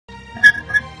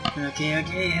Okay,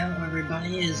 hello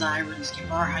everybody, it is I,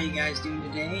 Runescapefar. How you guys doing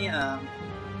today? I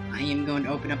am going to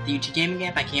open up the YouTube gaming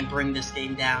app. I can't bring this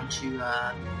game down to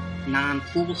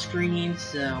non-full screen,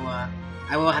 so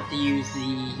I will have to use the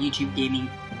YouTube gaming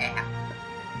app.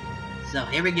 So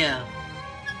here we go.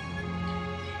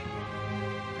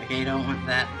 Okay, don't want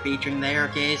that featuring there.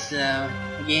 Okay, so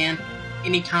again,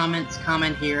 any comments,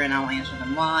 comment here and I'll answer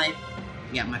them live.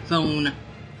 I got my phone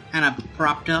kind of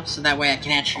propped up so that way I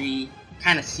can actually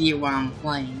kind of see it while I'm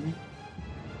playing.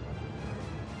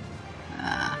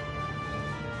 I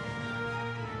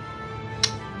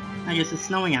guess it's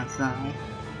snowing outside.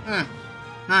 Huh,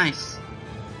 nice.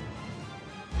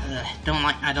 I don't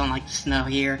like the snow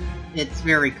here. It's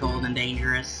very cold and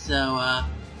dangerous. So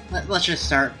let's just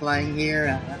start playing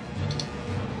here.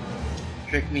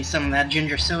 Drink me some of that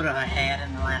ginger soda I had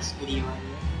in the last video.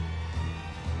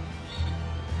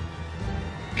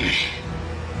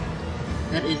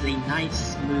 That is a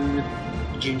nice, smooth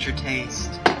ginger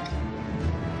taste.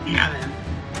 Now then,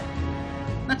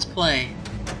 let's play.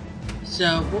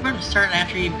 So, we're going to start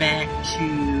actually back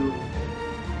to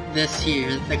this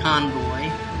here, the convoy.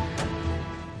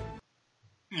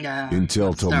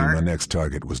 Intel told me my next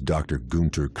target was Dr.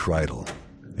 Gunter Kreidel,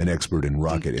 an expert in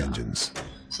rocket engines.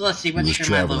 So let's see, he was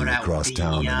traveling across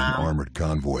town in an armored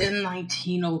convoy. In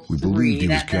 1903, we believed he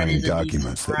was carrying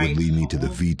documents that would lead me to the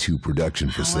V2 production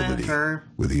facility,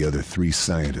 where the other 3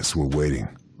 scientists were waiting.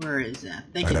 Where is that?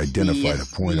 I'd identified a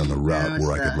point on the route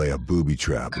where I could lay a booby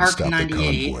trap and stop the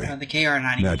convoy. The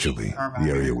KR-98. Naturally, the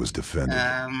area was defended.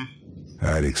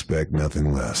 I'd expect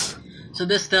nothing less. So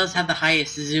this does have the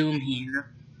highest zoom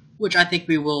here, which I think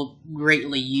we will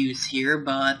greatly use here,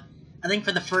 but I think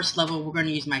for the first level, we're going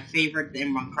to use my favorite, the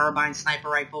M1 Carbine Sniper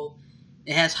Rifle.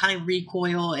 It has high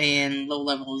recoil and low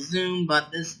level zoom, but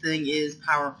this thing is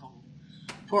powerful.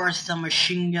 For our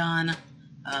submachine gun,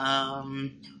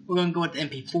 we're going to go with the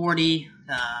MP40.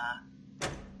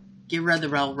 Get rid of the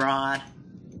rail rod.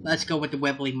 Let's go with the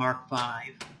Webley Mark V.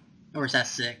 Or is that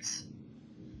 6?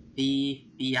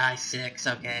 BI6,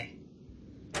 okay.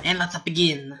 And let's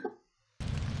begin.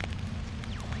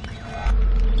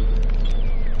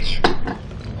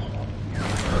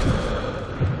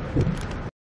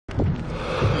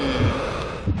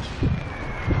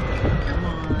 Come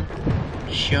on.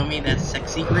 Show me that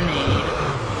sexy grenade.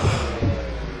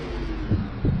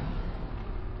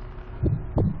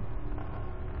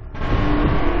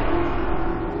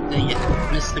 Dang it.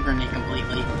 Missed the grenade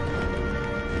completely.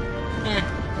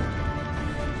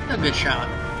 A good shot.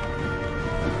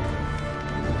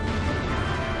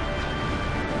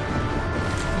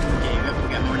 Okay, we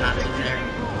got more Nazis there.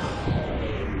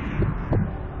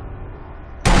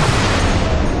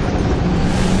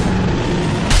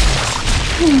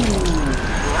 Ooh,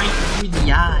 right through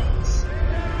the eyes.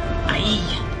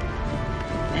 Aye.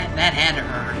 That had to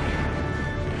hurt.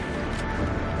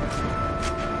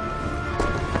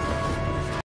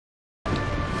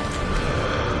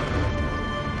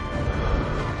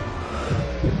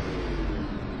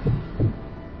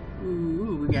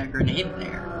 Ooh, we got a grenade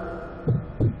there.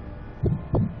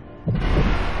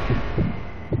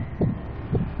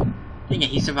 Dang it,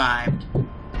 he survived.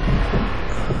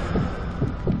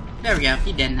 There we go,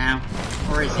 he dead now.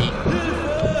 Or is he?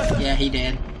 Yeah, he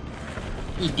did.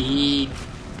 He did.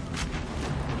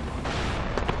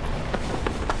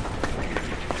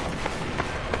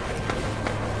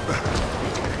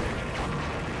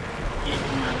 Okay,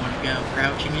 we might want to go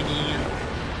crouching again.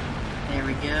 There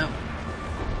we go.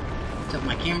 Tilt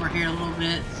my camera here a little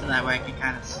bit so that way I can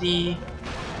kind of see.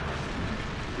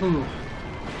 Ooh.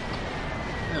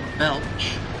 A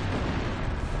belch.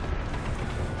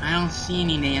 I don't see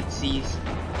any Nazis.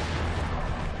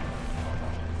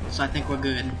 So I think we're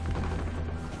good.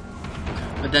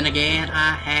 But then again,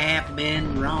 I have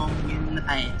been wrong in the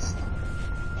past.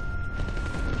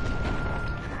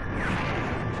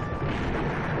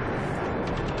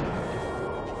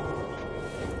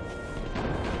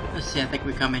 Let's see, I think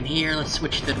we come in here. Let's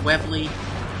switch to the Webley.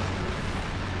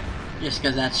 Just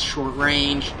because that's short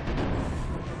range.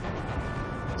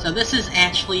 So this is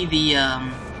actually the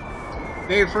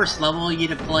very first level you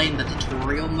get to play in the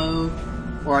tutorial mode,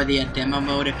 or the demo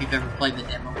mode if you've ever played the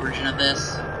demo version of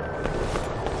this.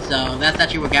 So that's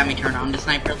actually what got me turned on to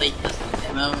Sniper Elite, because the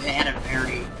demo, it had a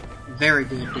very, very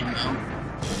good demo.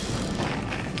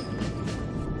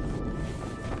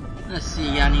 Let's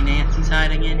see, got any Nazis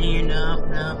hiding in here? No,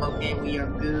 okay, we are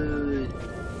good.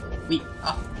 We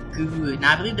are good.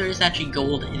 Now I believe there is actually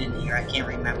gold in here, I can't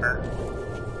remember.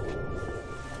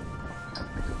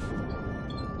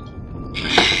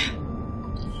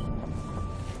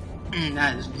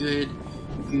 That is good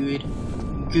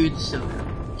soda.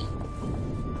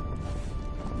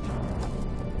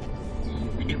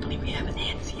 do believe we have an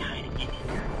Nancy hiding in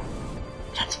here.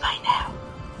 Let's find out.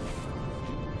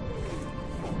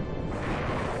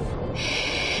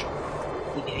 Shh.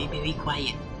 Be very, very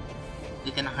quiet.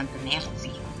 We're gonna hunt the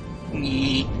Nancy.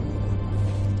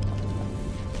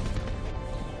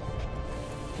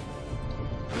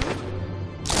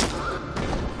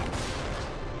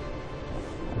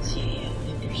 See, I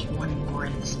think there's one more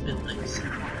in this building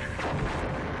somewhere.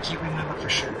 Can't remember for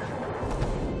sure.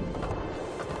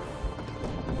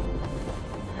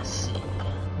 Let's see.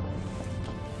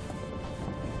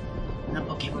 Nope,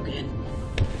 okay, we're good.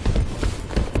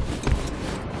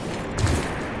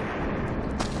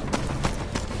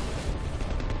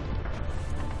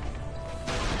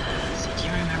 See,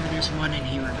 can't remember if there's one in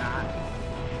here or not.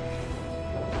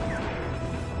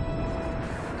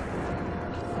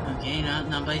 Okay, no,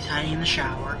 nobody's hiding in the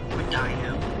shower with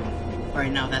Dino.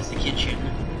 Alright, no, that's the kitchen.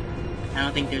 I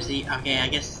don't think there's the... Okay, I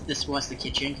guess this was the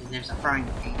kitchen, because there's a frying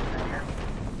pan there.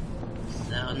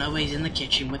 So, nobody's in the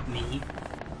kitchen with me.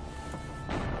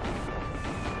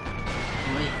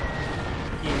 Wait.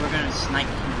 Okay, we're gonna snipe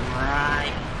him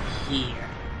right here.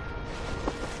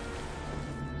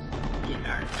 Get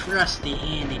our trusty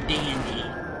handy-dandy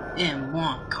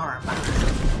M1 carbine.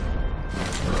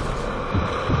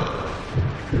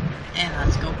 And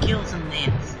let's go kill some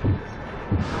Nancy.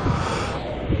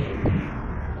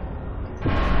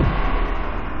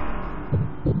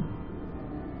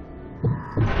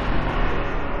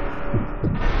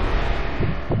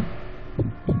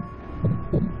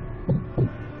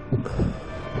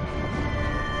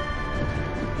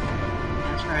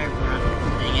 That's right, run.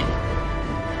 Dang it.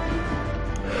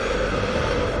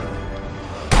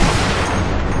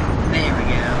 There we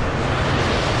go.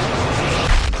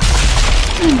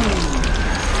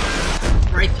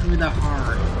 Right through the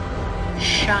heart.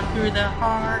 Shot through the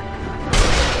heart.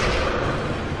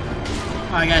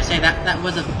 Oh, I gotta say, that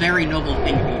was a very noble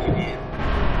thing for you to do.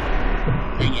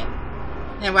 Dang it.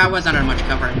 Yeah, well, I was under much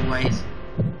cover anyways.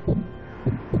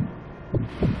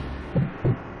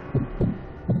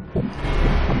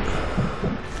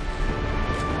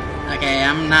 Okay,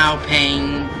 I'm now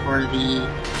paying for the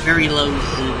very low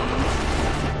zoom.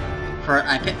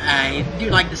 I do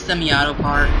like the semi-auto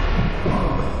part,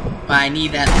 but I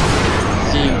need that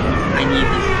zoom. I need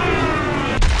this zoom.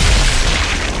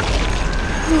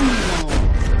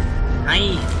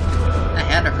 That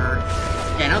had to hurt.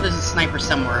 Okay, I know there's a sniper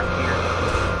somewhere up here.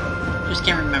 Just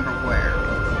can't remember where.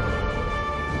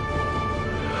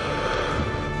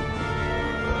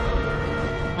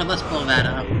 But let's blow that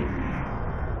up.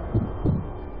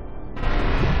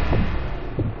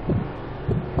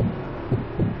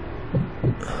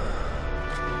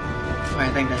 I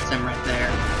think that's him right there.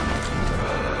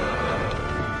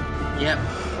 Yep.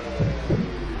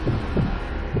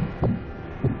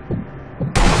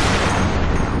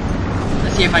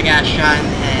 Let's see if I got a shot in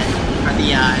the head, or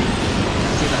the eye.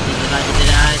 Let's see,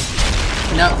 did I?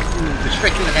 Nope. Ooh,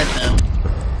 straight through the head though.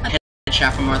 A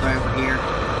headshot from all the way over here.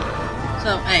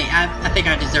 So, hey, I think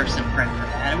I deserve some credit for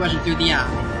that. It wasn't through the eye.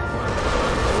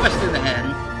 It was through the head.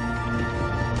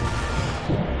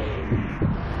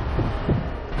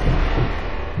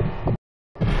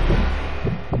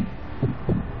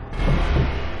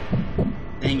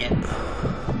 Dang it.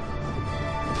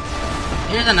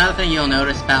 Here's another thing you'll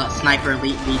notice about Sniper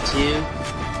Elite V2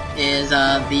 is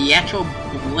the actual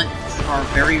bullets are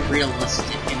very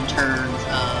realistic in terms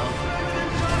of...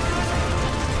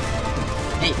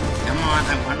 Hey, come on,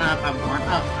 I want up, I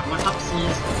want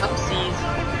upsies.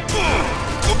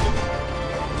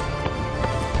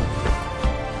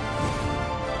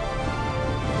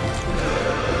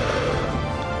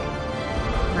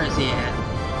 Where is he at?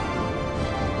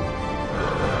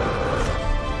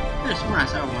 There's where I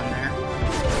saw one there.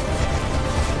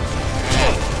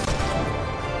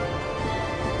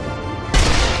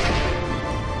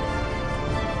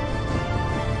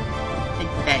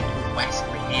 Take that, you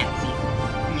Wesley Nancy.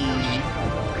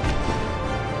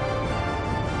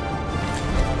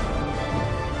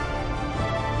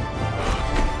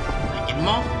 Get him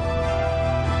all?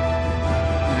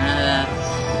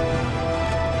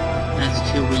 That's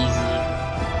too easy.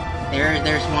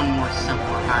 There's one more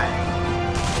somewhere hiding.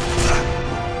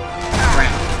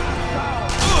 Crap.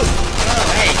 Oh,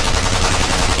 hey!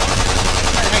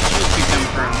 Where the heck did you come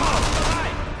from?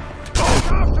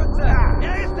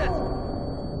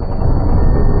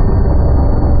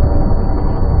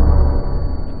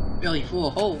 Really full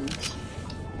of holes.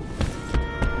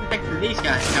 Where the heck did these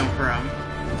guys come from?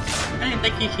 I didn't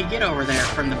think you could get over there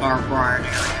from the barbed wire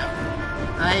area.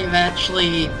 I've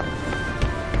actually...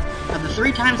 Of the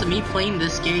 3 times of me playing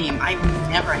this game, I've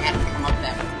never had to come up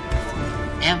that way.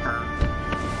 Ever.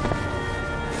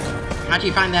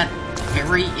 actually find that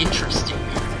very interesting.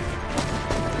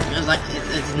 Because like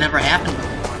it's never happened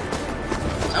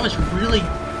before. So I was really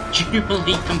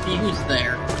genuinely confused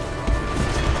there.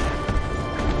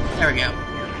 There we go.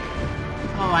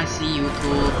 Oh, I see you,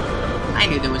 tool. I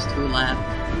knew there was two left.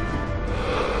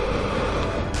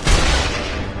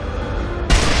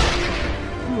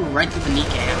 Ooh, right through the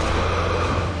kneecap.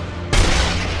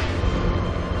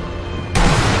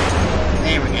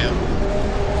 There we go.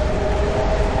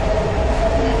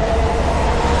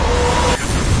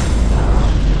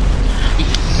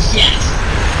 Yes!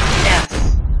 Yes!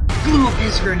 Blew up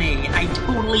his grenade. I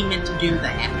totally meant to do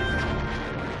that.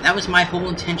 That was my whole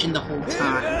intention the whole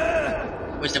time.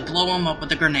 Was to blow him up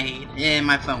with a grenade. And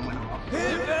my phone went off.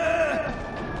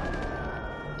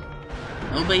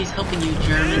 Nobody's helping you,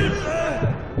 Germans.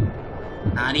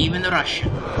 Not even the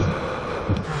Russians.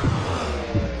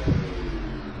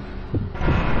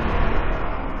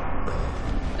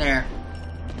 There.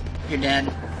 You're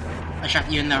dead. I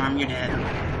shot you in the arm, you're dead.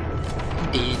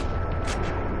 You did.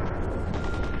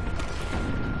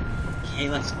 Okay,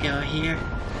 let's go here.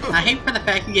 I hate for the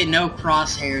fact you get no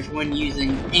crosshairs when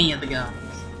using any of the guns.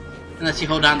 Unless you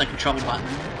hold down the control button.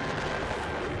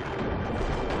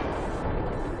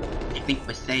 I think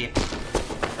we're safe.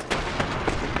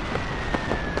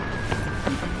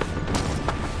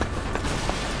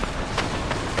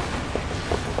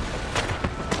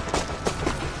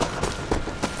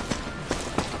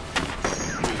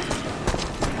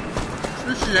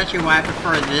 This is actually why I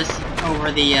prefer this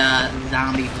over the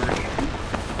zombie version.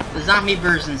 The zombie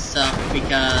version sucked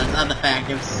because of the fact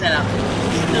it was set up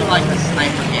still like a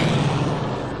sniper game.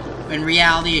 In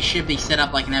reality, it should be set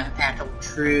up like an actual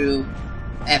true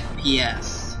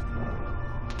FPS.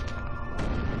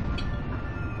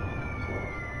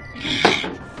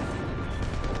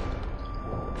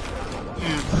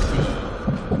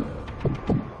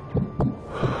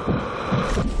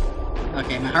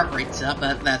 Okay, my heart rate's up,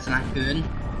 but that's not good.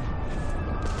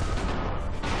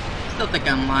 Still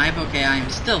think I'm live. Okay, I am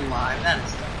still live. That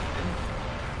is still good.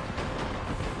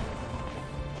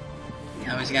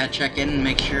 You always gotta check in and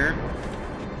make sure.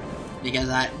 Because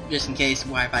just in case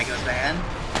Wi-Fi goes bad.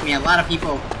 I mean, a lot of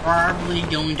people are probably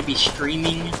going to be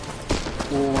streaming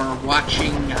or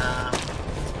watching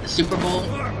the Super Bowl.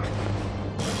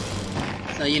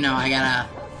 So, you know, I gotta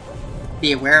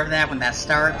be aware of that when that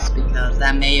starts, because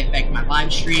that may affect my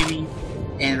live streaming,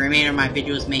 and the remainder of my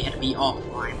videos may have to be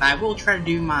offline. But I will try to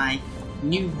do my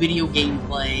new video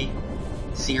gameplay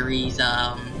series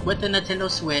with the Nintendo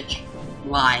Switch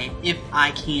live, if I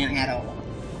can at all.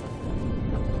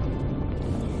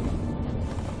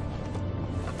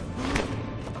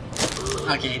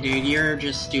 Okay, dude, you're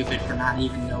just stupid for not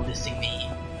even noticing me.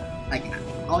 Like,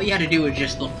 all you had to do was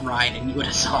just look right and you would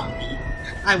have saw me.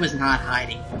 I was not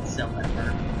hiding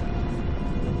whatsoever.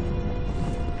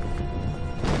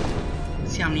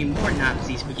 Let's see how many more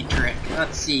Nazis we can trick.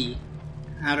 Let's see.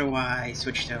 How do I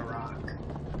switch to a rock?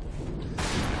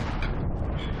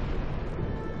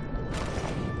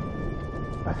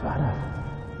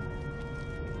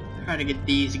 Try to get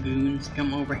these goons to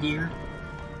come over here.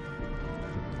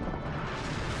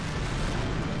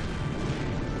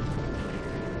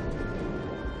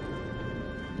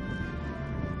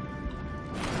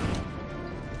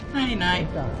 Nighty night.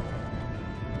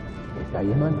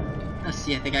 Let's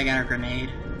see, I think I got a grenade.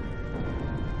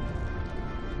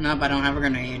 Nope, I don't have a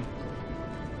grenade.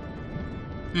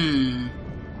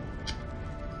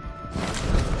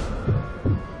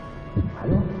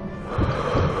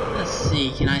 Let's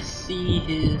see, can I see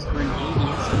his grenade?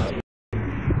 Yes.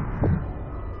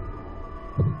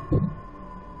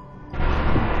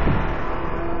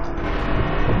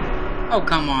 Oh,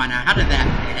 come on now, how did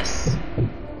that miss?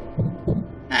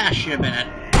 That should have been it.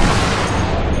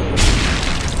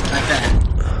 Like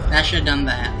that. That should have done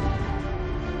that.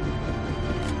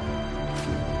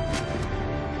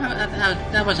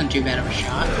 That wasn't too bad of a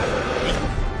shot.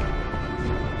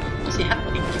 Let's see, how do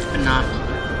we get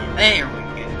binoculars? There we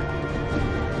go.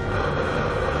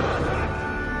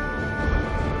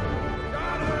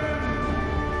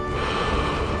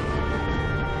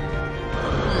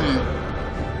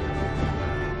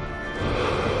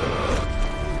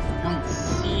 Don't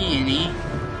see any.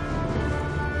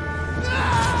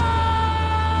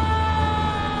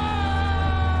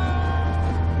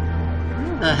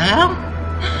 What the hell?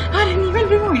 I didn't even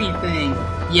do anything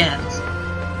yet.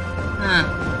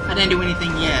 I didn't do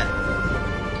anything yet.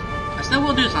 I still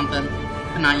will do something,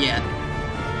 but not yet.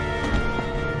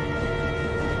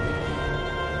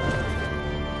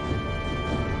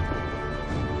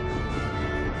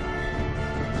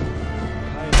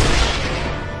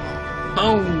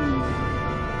 Boom!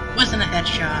 Wasn't a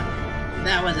headshot.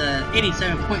 That was a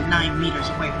 87.9 meters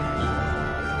away from me.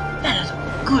 That is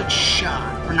a good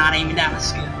shot for not aiming down the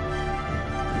scope.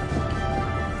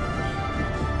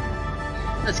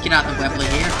 Let's get out the Webley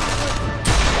here.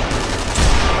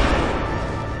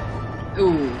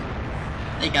 Ooh.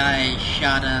 That guy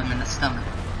shot him in the stomach.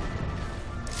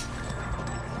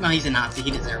 Well, he's a Nazi.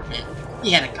 He deserved it.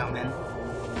 He had to come in.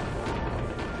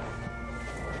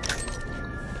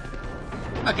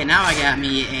 Okay, now I got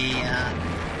me a,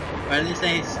 what did they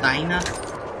say? Steiner?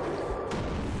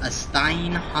 A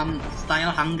style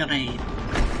hand grenade.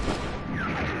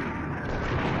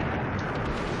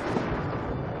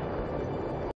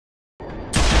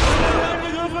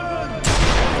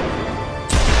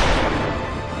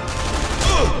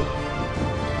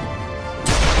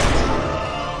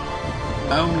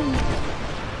 Boom.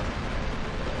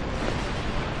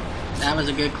 That was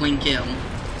a good clean kill.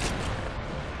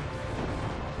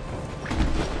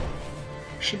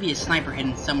 Should be a sniper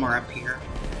hidden somewhere up here.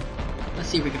 Let's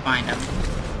see if we can find him.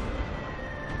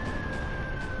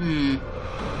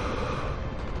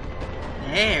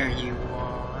 There you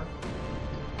are.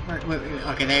 Wait,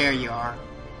 okay, there you are.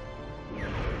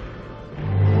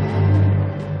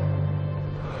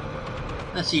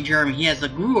 Let's see, Jeremy. He has a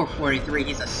Gruber 43.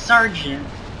 He's a sergeant,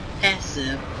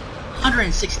 passive,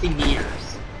 160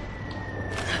 meters.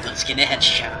 Let's get a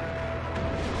headshot.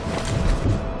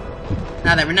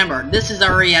 Now that remember, this is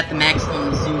already at the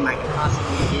maximum zoom I can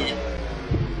possibly get.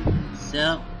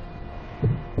 So.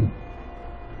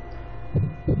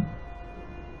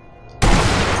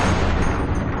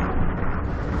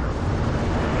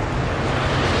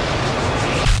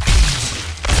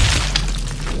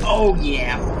 Oh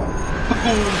yeah.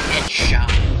 Boom, headshot.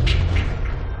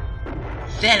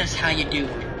 That is how you do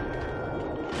it.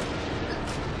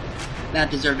 That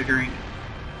deserved a drink.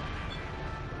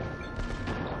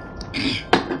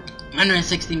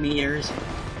 160 meters.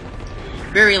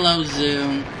 Very low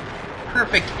zoom.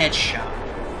 Perfect headshot.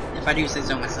 If I do say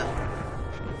so myself.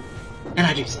 And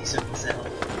I do say so myself.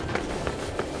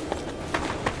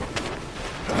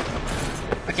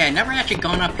 Okay, I've never actually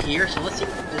gone up here, so let's see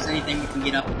if there's anything we can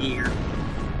get up here.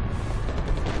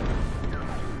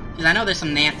 Because I know there's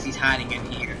some Nazis hiding in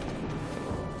here.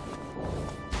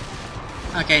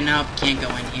 Okay, nope, can't go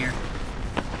in here.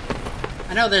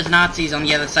 I know there's Nazis on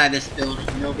the other side of this building.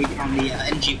 They'll be from the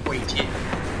MG42.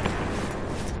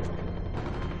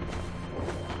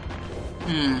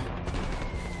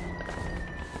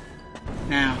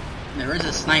 Now, there is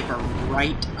a sniper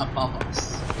right above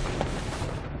us.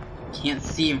 Can't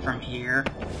see him from here.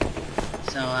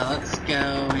 So let's go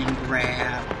and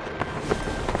grab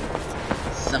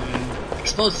some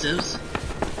explosives.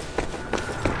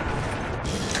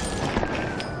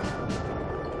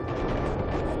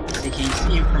 So you can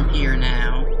see him from here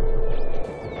now.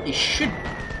 He should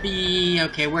be...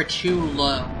 okay, we're too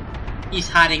low. He's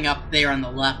hiding up there on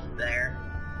the left there.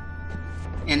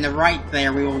 And the right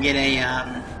there, we will get a,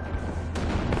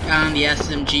 on the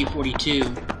SMG-42.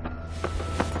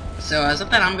 So,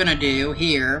 something I'm gonna do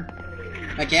here,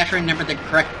 like after I remember the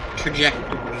correct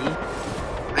trajectory,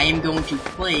 I am going to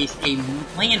place a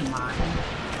landmine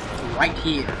right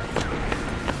here.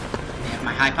 And if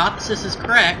my hypothesis is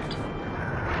correct,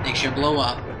 they should blow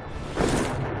up.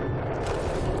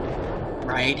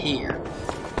 Right here.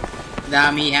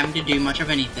 Without me having to do much of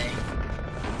anything.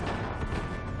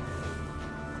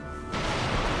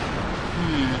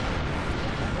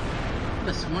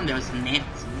 This one, there was some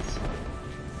Nazis.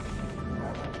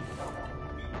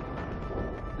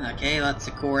 Okay, let's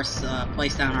of course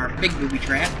place down our big booby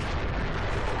trap.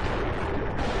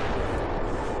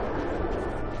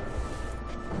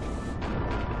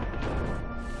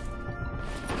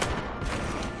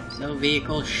 So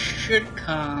vehicles should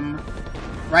come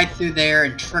right through there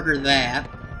and trigger that.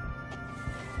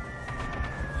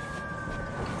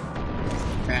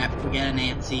 Crap, we got a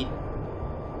Nazi.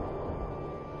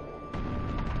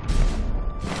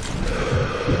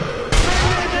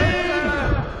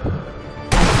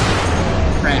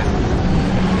 Crap.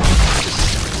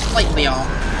 Just slightly off.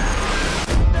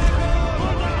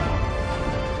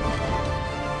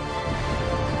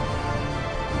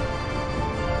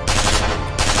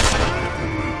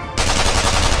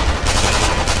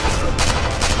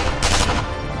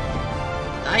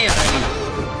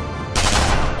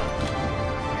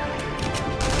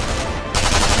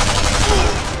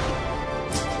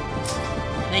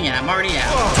 Dang it, I'm already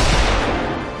out.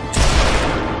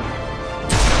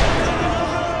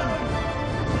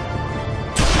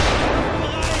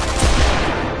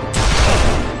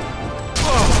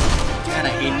 God, I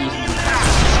hate using them.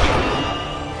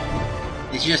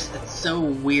 It's so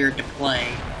weird to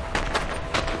play.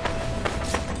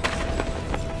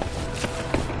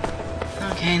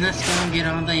 Okay, let's go and get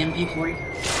on the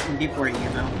MP40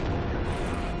 ammo.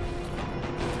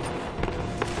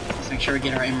 Let's make sure we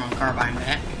get our M1 carbine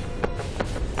back.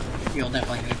 You'll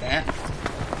definitely need that.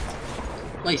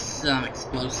 Place some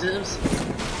explosives.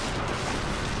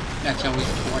 That's always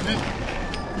important.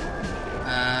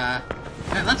 Now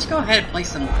let's go ahead and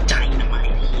place some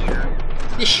dynamite here.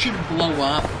 This should blow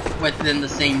up within the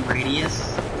same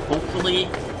radius, hopefully.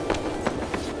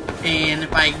 And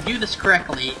if I do this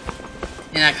correctly,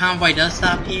 and a convoy does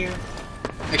stop here,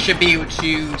 I should be able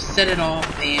to set it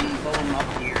off and blow them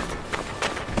up here.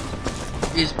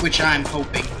 Which I'm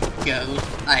hoping goes.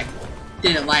 I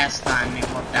did it last time and it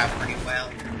worked out pretty well.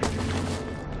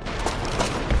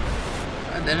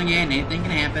 But then again, anything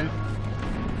can happen.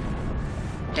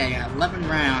 Okay, I got 11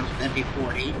 rounds with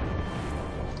MP40.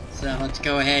 So let's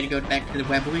go ahead and go back to the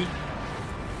Webley.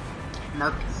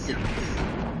 Mark 6.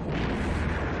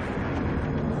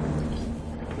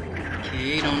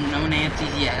 Okay, don't know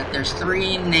Nancy's yet. There's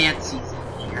 3 Nancy's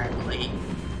in here, I believe.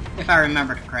 If I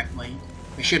remember correctly.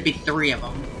 There should be 3 of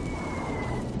them.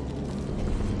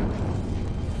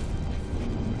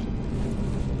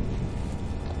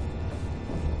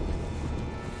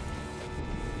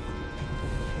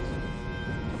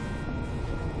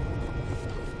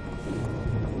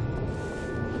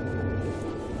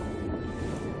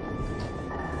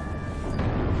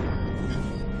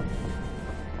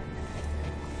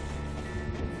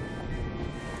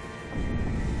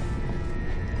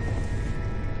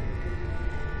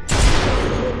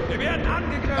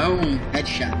 Boom,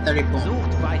 headshot, 30 points.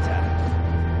 Sucht weiter.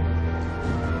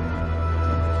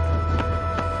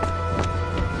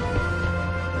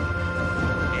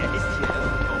 Ist hier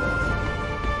irgendwo.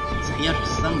 He's here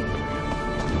somewhere.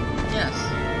 Yes.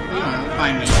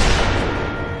 Find me.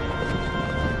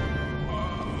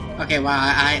 Okay, well,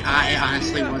 I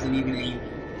honestly wasn't even aiming.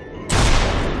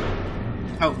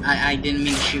 Oh, I didn't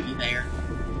mean to shoot you there.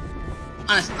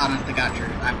 Honest to God,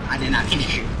 truth. I did not mean to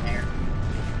shoot you there.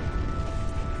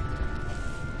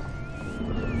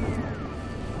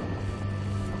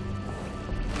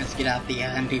 Let's get out the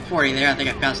MP40 there. I think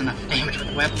I caused enough damage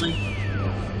with Webley.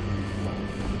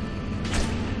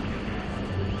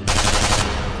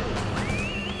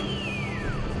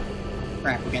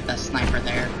 Crap, we got that sniper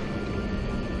there.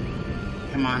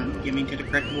 Come on, get me to the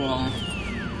correct wall.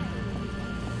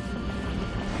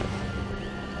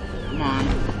 Come on.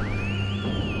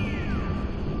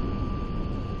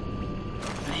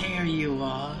 There you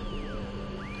are.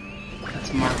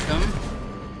 Let's mark them.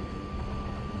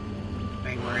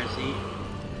 Wait, where is he?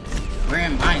 Where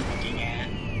am I looking at?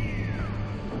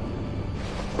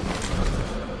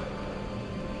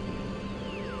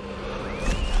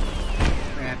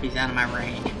 Crap, he's out of my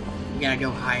range. We gotta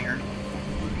go higher.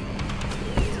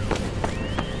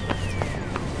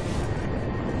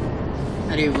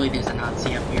 I do believe there's a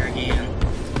Nazi up here again.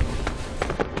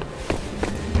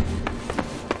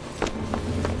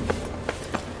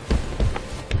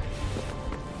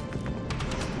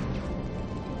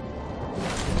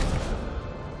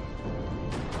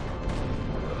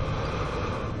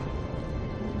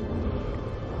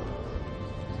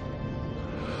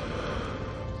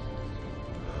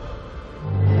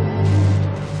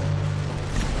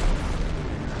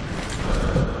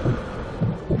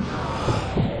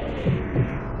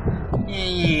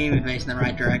 Facing the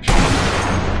right direction.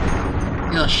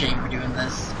 Feel ashamed for doing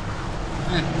this.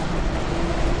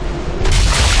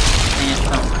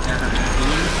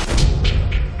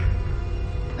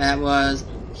 That was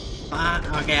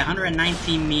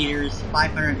 119 meters,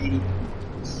 580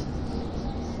 points.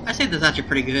 I say that's actually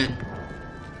pretty good.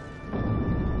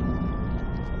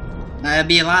 It'd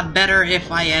be a lot better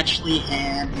if I actually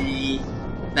had a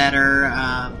better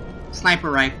sniper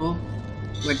rifle,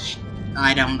 which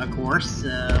I don't, of course,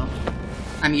 so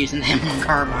I'm using the M1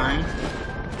 carbine.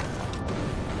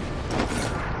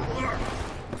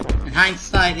 In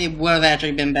hindsight, it would have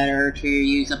actually been better to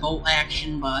use a bolt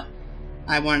action, but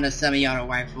I wanted a semi-auto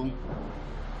rifle.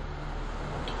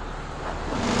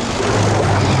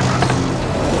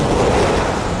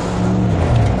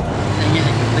 And yet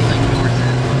it completely ignores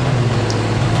it.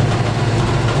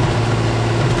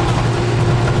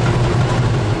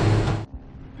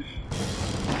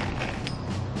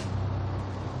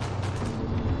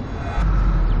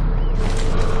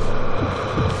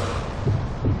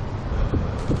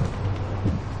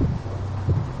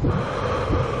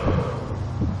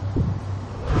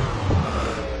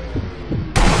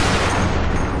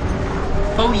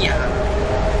 Oh yeah.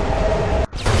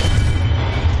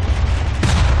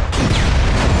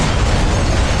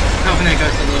 Oh, and there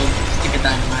goes the little stick of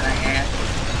dynamite I had.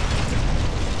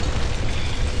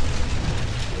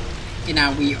 Okay,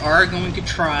 now we are going to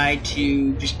try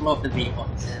to just blow up the vehicle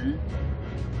he's in.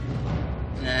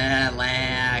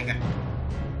 Lag.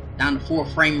 Down to 4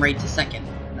 frame rates a second.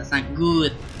 That's not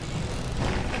good.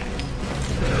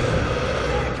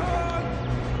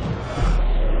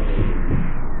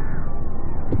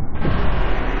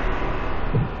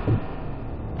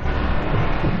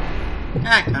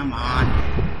 Ah, come on.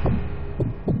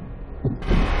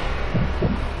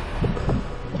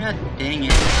 God dang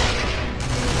it.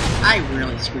 I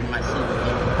really screwed myself over.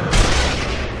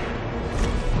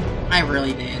 I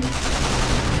really did.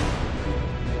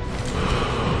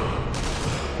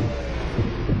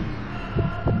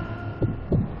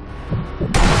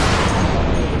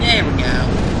 There we go.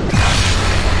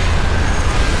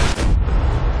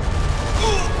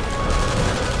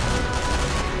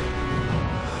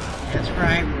 That's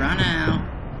right, run out.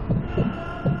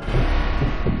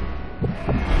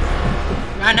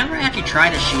 I never actually tried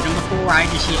to shoot him before, I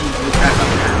just used him to blue crap up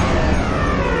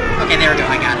now. Okay, there we go,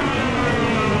 I got him.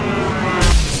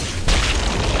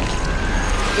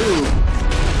 Ooh.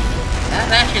 That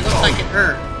actually looks like it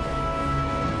hurt.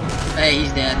 Hey,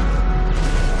 he's dead.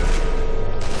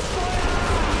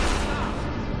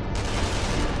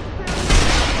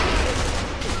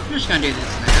 I'm just gonna do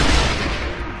this now.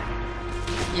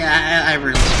 Yeah, I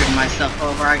really screwed myself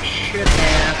over. I should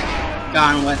have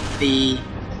gone with the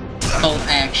bolt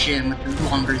action with the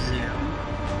longer zoom.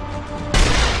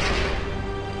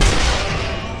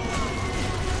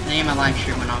 Name my live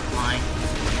stream went offline.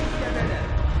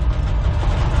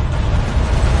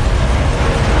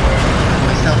 Am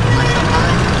I still live?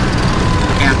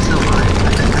 Okay, I'm still live.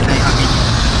 Okay,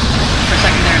 for a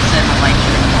second there it said my live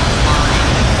stream went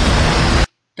offline.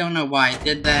 Don't know why it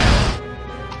did that.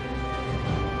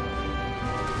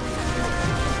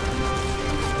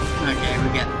 Okay, we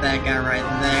got that guy right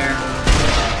there.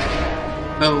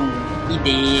 Boom. He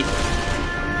did.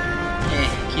 Okay,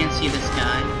 can't see this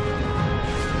guy.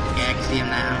 Okay, I can see him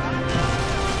now.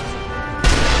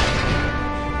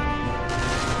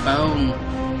 Boom.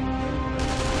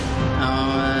 Oh,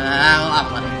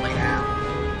 I'll let him bleed out.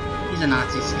 He's a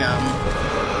Nazi scum.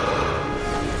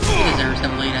 He deserves to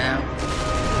bleed out.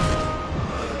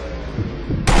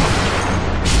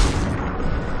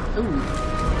 Ooh.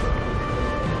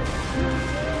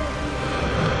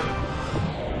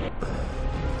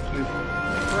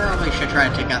 Probably should try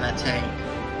to take out that tank.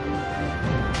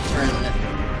 Where is it?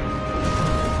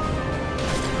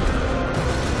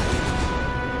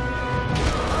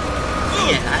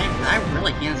 Yeah, I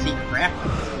really can't see crap on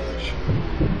this position.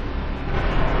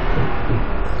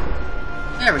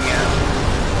 There we go.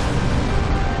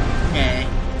 Okay.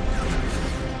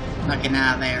 Okay,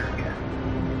 now there we go.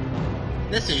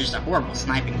 This is just a horrible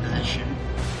sniping position.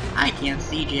 I can't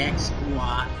see jack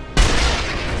squat.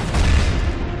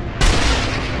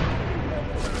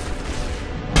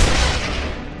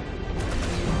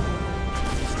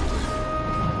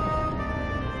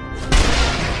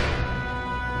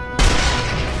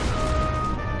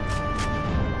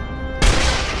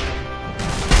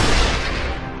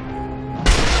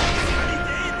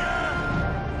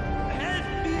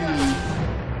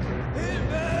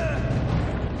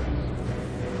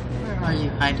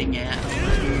 Hiding at over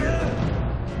here.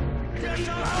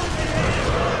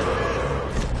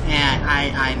 Yeah,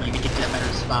 I need to get to a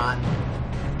better spot.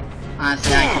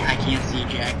 Honestly, I can't see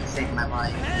Jack to save my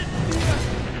life.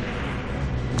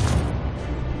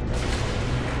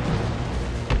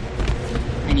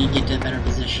 I need to get to a better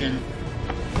position.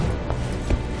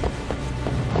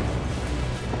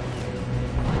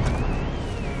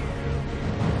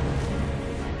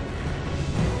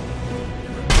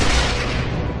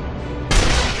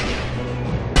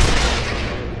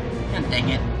 Dang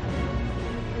it.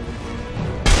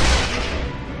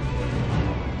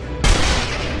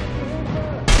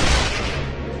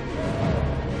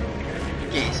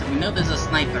 Okay, so we know there's a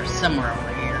sniper somewhere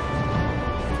over here.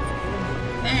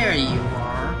 There you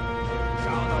are.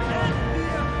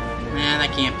 Nah,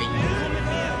 that can't be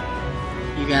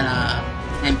you. You got a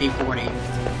MP40.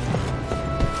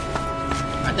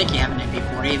 I think you have an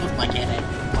MP40. It looked like you had an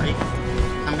MP40.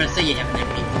 I'm gonna say you have an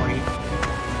MP40.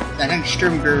 I think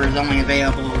Sturmgewehr is only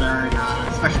available during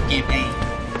a special campaign.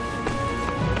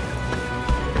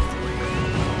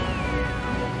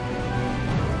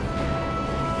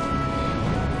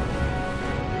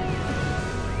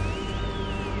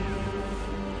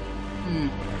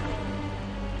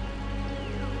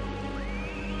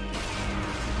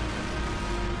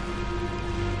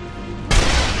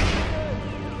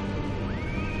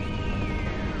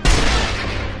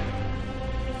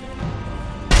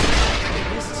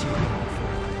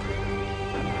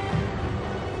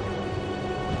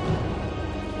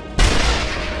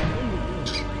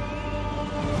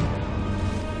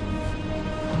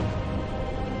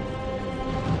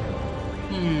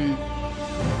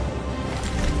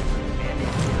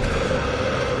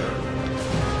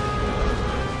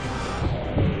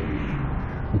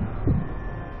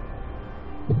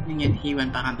 He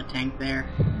went behind the tank there.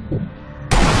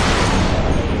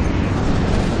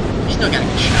 We still got a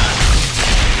good shot.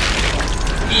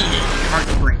 And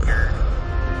Heartbreaker.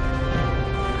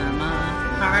 Come on,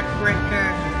 Heartbreaker.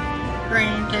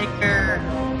 Brain taker.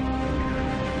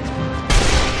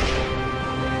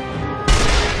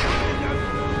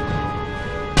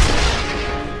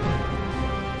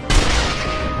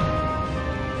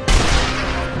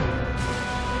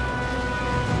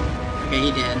 Okay,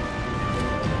 he did.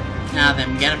 Now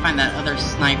then, we gotta find that other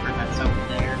sniper that's over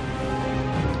there.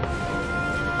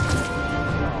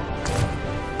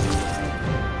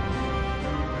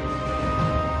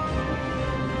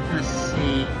 Let's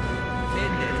see.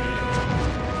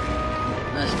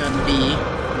 Let's go to B.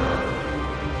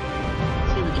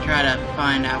 See if we can try to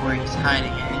find out where he's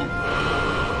hiding at.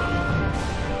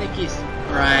 I think he's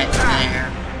right there.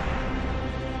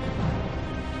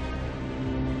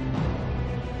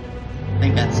 I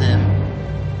think that's him.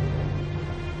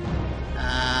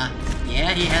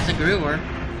 Yeah, he has a Gruer.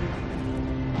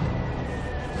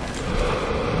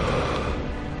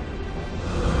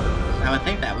 So I would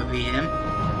think that would be him.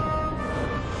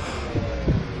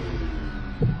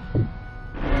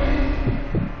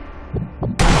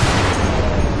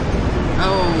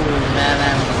 Oh,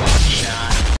 that was a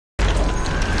shot.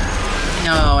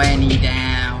 No, and he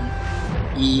down.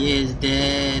 He is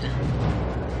dead.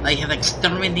 They have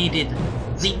exterminated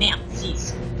the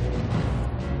Nazis.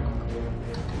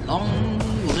 Long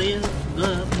live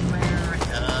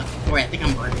America. Wait, I think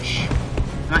I'm British.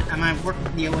 Am I working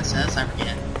for the OSS? I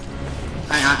forget.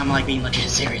 I'm like being legit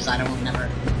serious. I don't remember.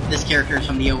 This character is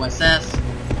from the OSS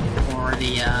or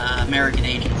the American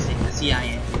agency, the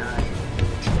CIA.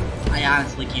 I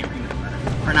honestly can't remember.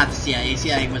 Or not the CIA.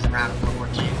 CIA was around in World War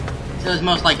II. So it was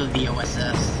most likely the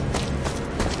OSS.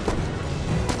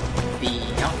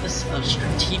 The Office of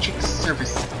Strategic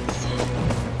Services.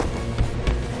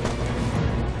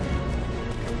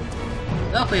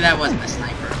 Hopefully that wasn't a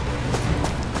sniper.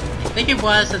 I think it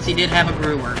was, since he did have a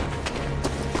Gruer.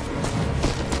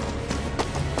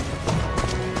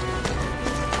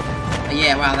 But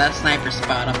yeah, wow, that sniper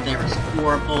spot up there was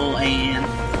horrible, and...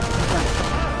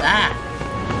 that?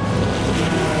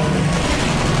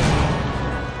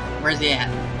 Where's he at?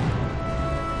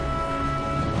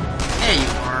 There you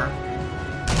are.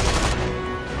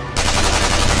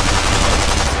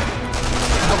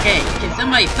 Okay, can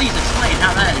somebody please explain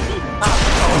how that is even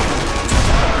possible?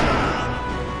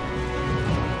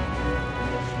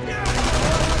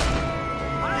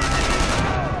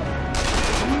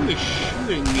 Who is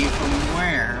shooting me from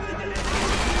where?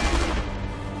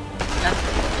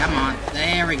 Come on,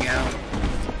 there we go.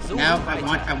 Nope, I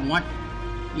want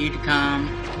you to come.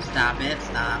 Stop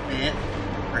it.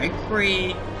 Break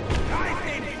free.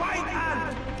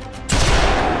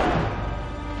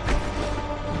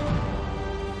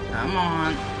 Come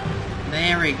on.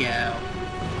 There we go.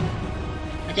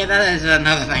 Okay, that is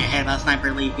another thing I hate about Sniper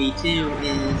Elite V2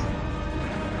 is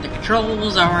the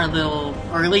controls are a little,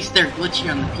 or at least they're glitchy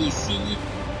on the PC.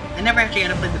 I never actually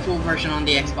had to play the full version on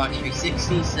the Xbox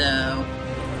 360, so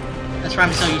that's why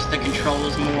I'm so used to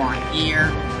controls more on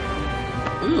here.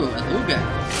 Ooh, a Luga.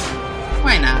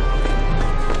 Why not?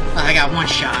 Oh, I got one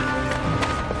shot.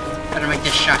 Better make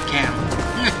this shot count.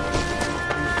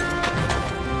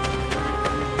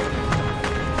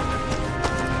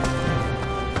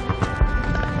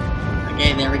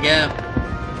 Okay, there we go.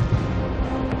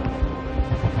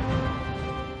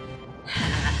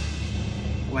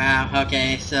 Wow,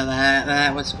 okay, so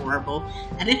that was horrible.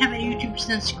 I did have a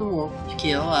 82% score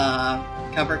kill,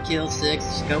 cover kill 6,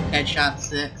 scope headshot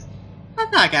 6. I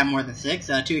thought I got more than 6,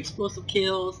 2 explosive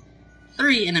kills,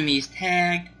 3 enemies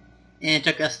tagged, and it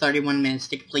took us 31 minutes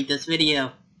to complete this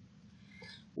video.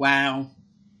 Wow.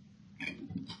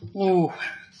 Ooh.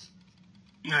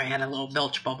 I had a little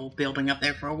belch bubble building up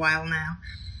there for a while now.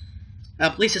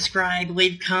 Please subscribe,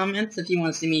 leave comments if you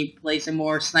want to see me play some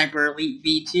more Sniper Elite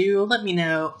V2. Let me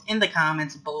know in the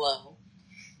comments below.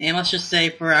 And let's just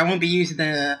say I won't be using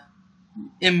the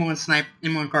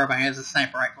M1 carbine as a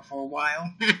sniper rifle for a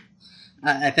while.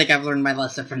 I think I've learned my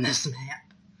lesson from this map.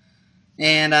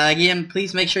 And again,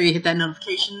 please make sure you hit that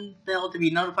notification bell to be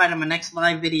notified of my next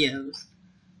live videos.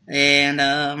 And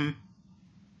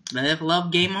live,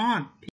 love, game on.